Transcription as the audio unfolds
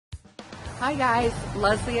Hi guys,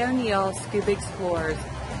 Leslie O'Neill, Scuba Explorers,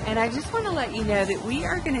 and I just want to let you know that we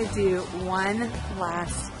are going to do one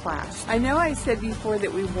last class. I know I said before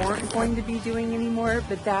that we weren't going to be doing any more,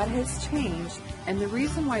 but that has changed, and the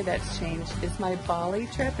reason why that's changed is my Bali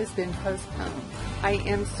trip has been postponed. I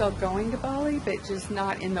am still going to Bali, but just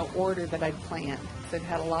not in the order that I'd planned. So I've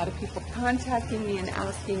had a lot of people contacting me and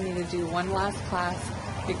asking me to do one last class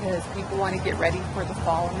because people want to get ready for the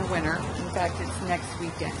fall and the winter. In fact, it's next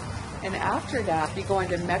weekend. And after that, I'll be going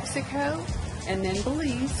to Mexico, and then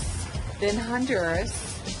Belize, then Honduras,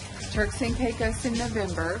 Turks and Caicos in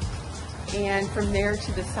November, and from there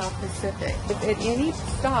to the South Pacific. If at any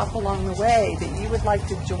stop along the way that you would like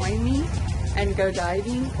to join me and go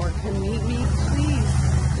diving or come meet me,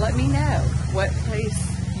 please let me know what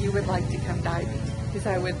place you would like to come diving, because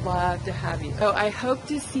I would love to have you. So I hope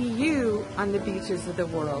to see you on the beaches of the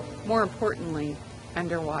world, more importantly,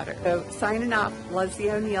 underwater. So signing off, Leslie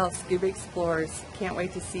O'Neill, Scuba Explorers. Can't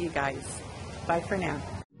wait to see you guys. Bye for now.